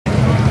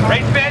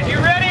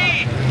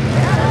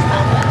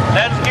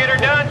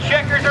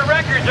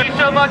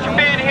much for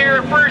being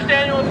here. First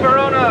annual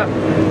Barona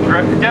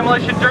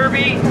Demolition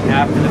Derby.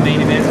 After the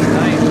main event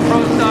tonight,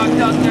 Pro Stock's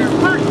out there.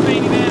 First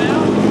main event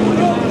out.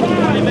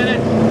 20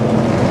 minutes.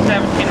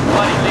 17 and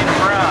Bloody leading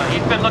Brown.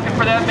 He's been looking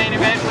for that main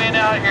event win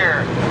out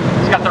here.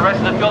 He's got the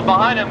rest of the field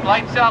behind him.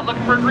 Lights out,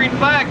 looking for a green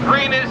flag.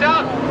 Green is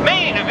out.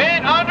 Main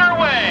event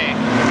underway.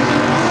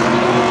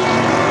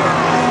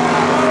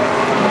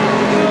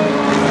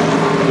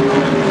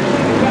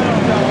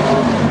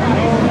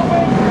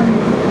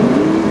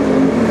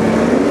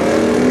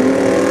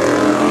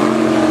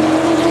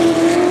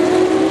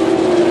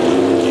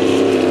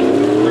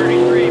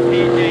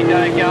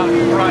 Out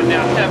in front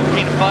now,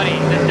 17 Buddy,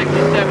 the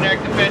 67 Eric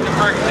Defender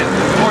Ferguson,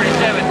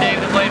 47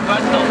 Dave the Blade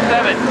Bustle,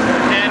 7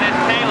 Dennis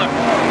Taylor.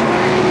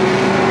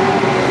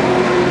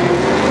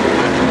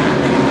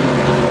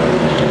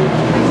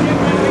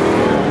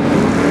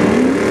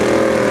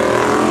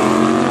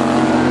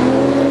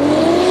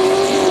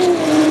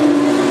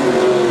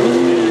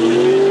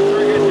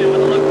 Ferguson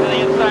with a look to the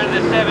inside of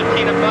the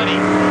 17 of Buddy.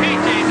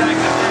 PJ's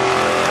active.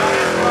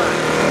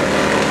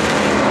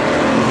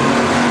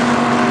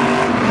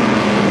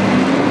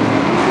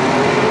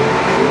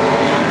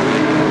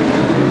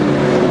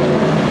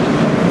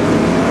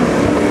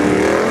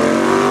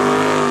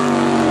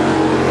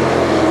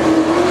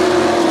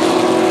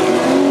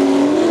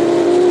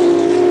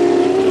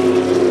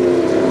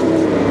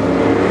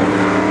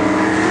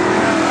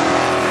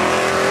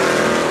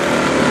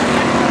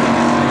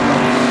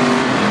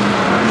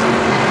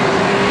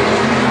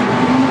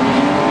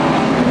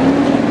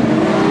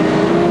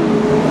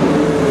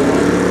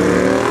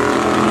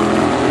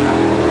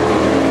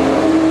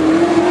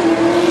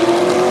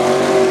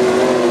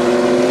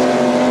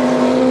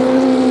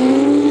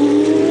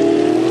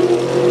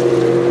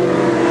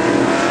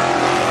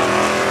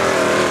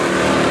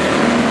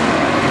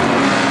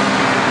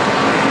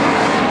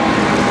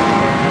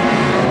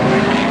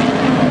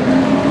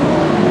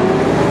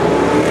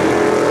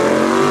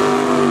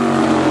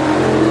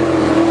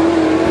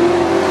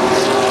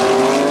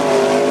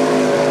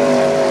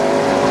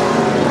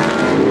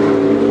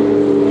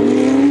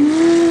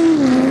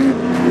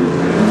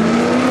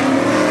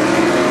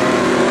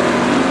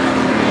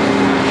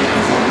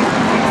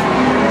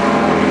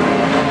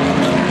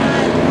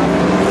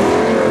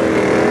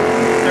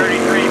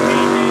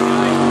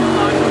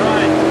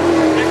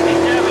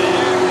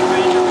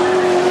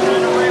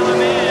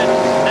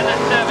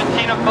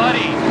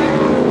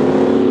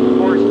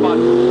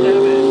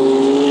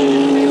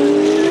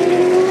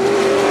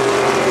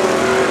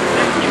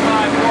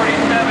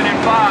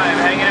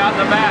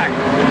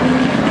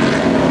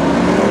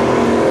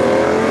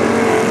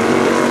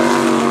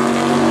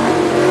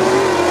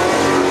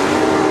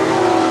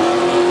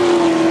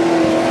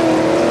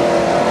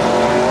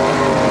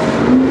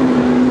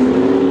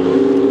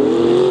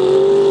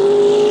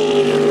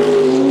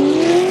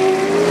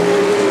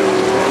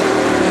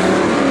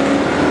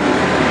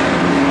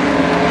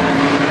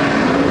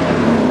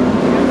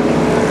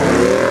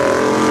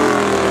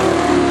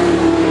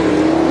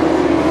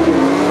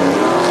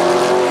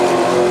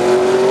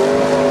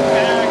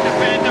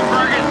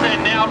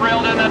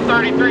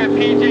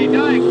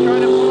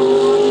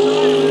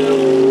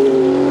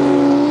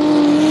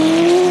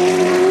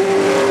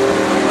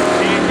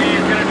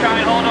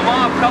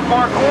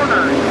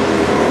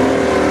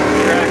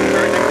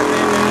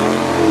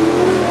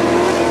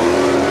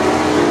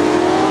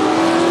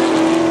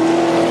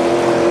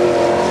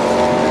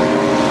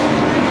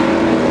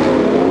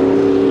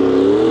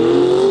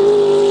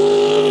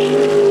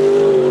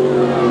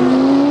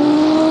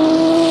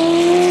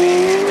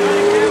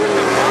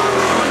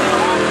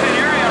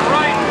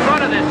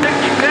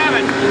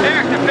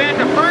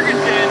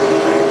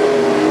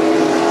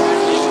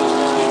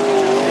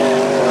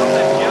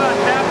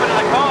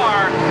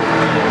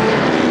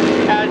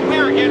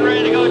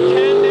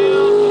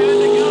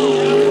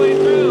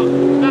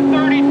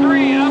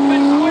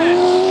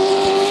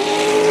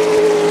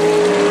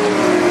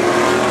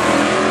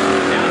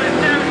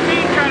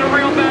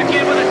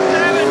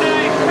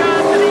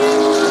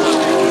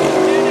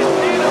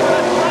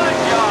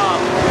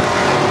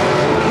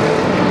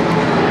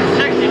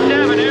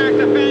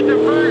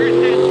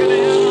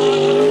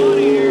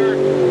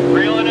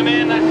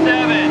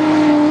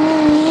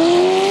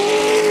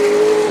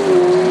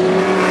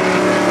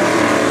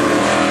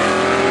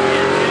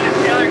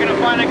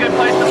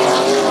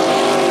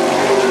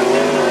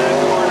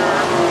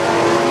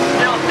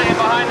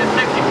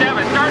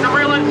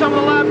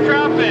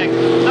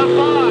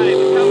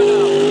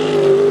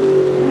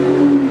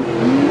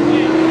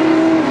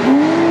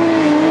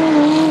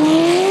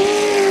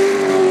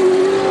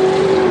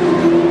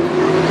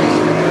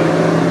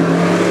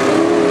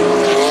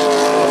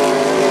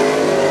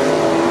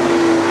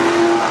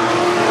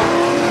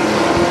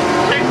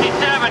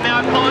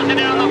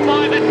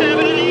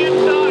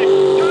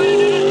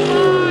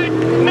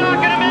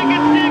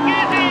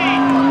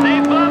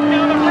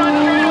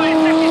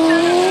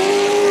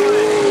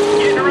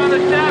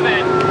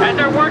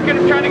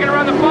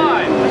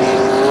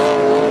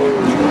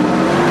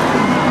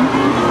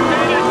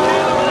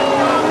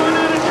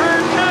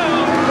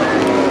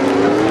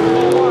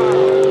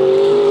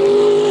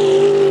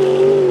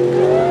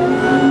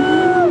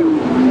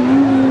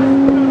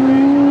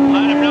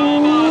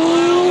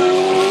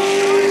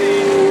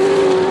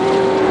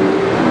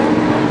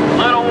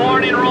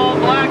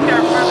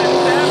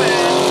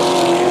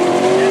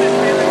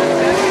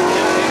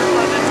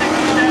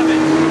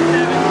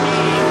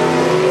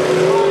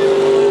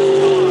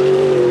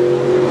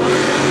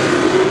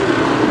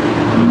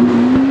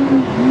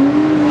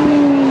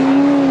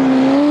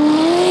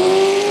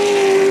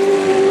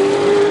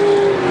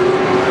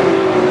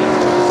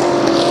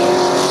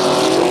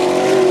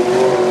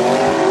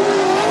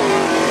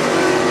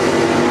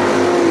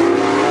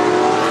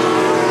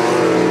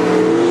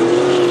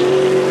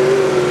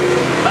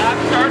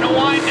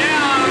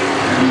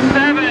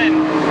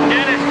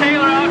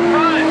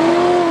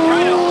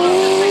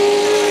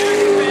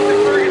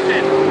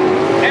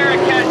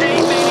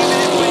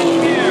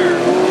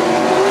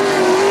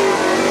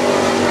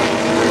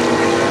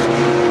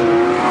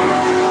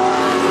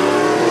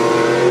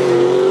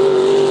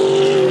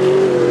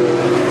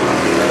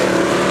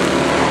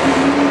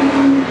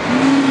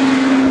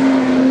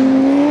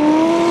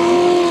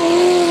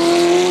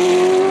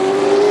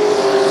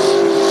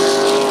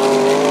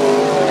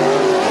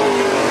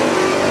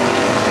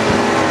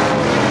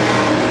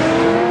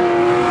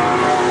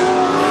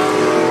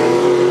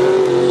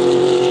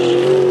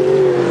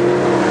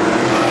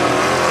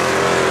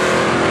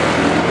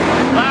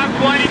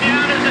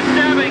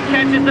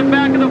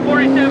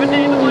 47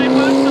 days of life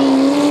whistle.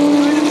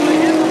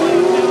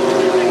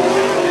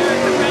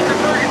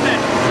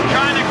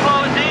 Trying to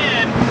close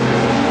in.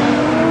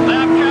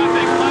 Lap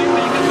traffic might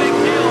make a big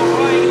deal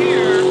right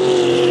here.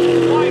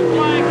 White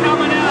flag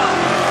coming out.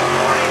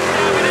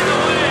 47 in the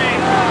way.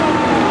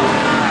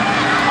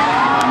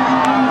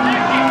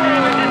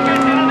 67 just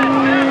gets into the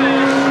 7.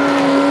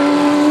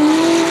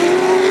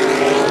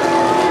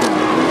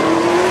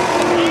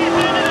 He's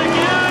in it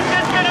again.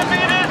 It's going to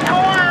be this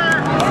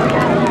corner.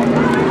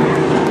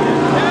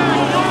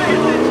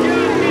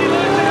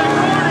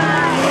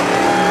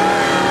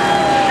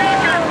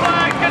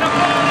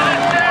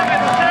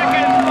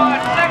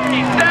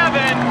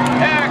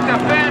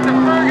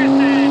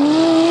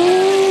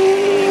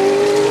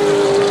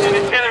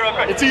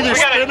 It's either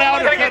spin out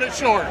or cut it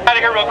short. Out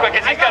of here real quick,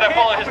 because he's got to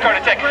follow his car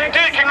to tech.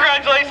 Dude,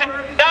 congratulations.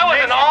 That was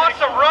an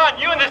awesome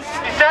run. You and this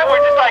set were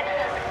just like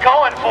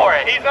going for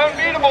it. He's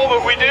unbeatable,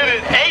 but we did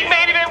it. 8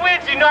 main event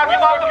wins. You knocked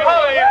him off the pole.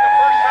 The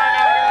first time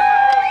out here in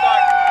the pro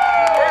stock.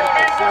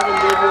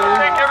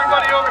 Thank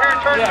everybody over here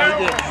in turn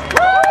 2.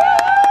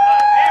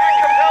 Even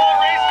Capella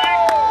Racing,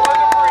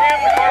 wasn't for him,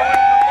 the car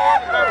wouldn't perform,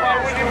 the car probably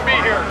wouldn't even be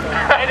here.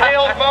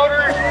 Inhaled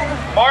Motors,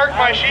 Mark,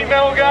 my sheet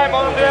metal guy,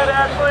 Mom, Dad,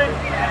 Ashley,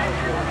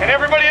 and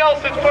everybody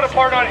else that's put a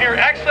part on here.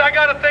 Actually, I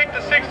got to thank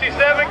the 67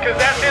 because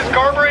that's his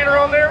carburetor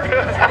on there.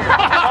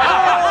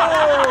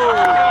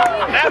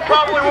 That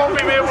probably won't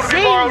be able to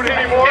be borrowed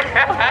anymore.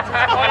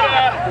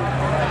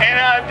 And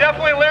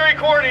definitely Larry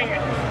Corning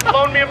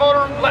loaned me a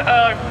motor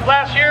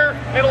last year,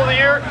 middle of the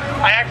year.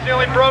 I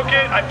accidentally broke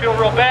it. I feel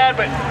real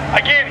bad, but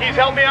again, he's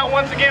helped me out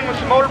once again with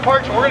some motor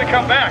parts, and we're going to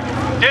come back.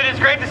 Dude,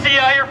 it's great to see you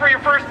out here for your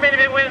first main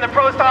event win in the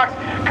Pro Stocks.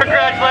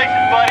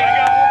 Congratulations, buddy.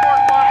 I got one more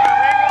sponsor,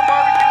 Rainbow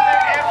Barbecue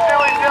Pit and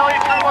Sally's Deli,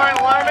 True Line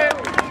Alignment.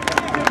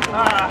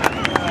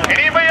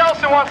 Anybody else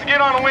that wants to get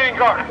on a winning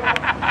car?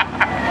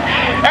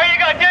 There you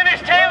go,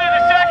 Dennis Taylor,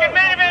 the second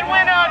main event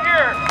win out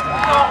here.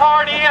 So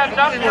hard, he had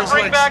nothing to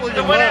bring back to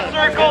the winner's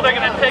circle. They're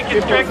going to take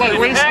it straight to the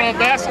racing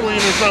next. on Vaseline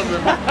or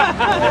something.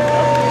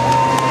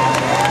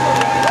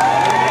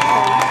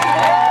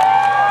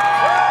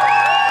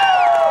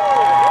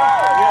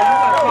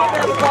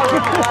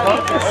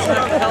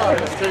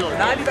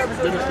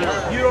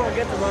 You don't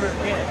get the motor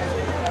in.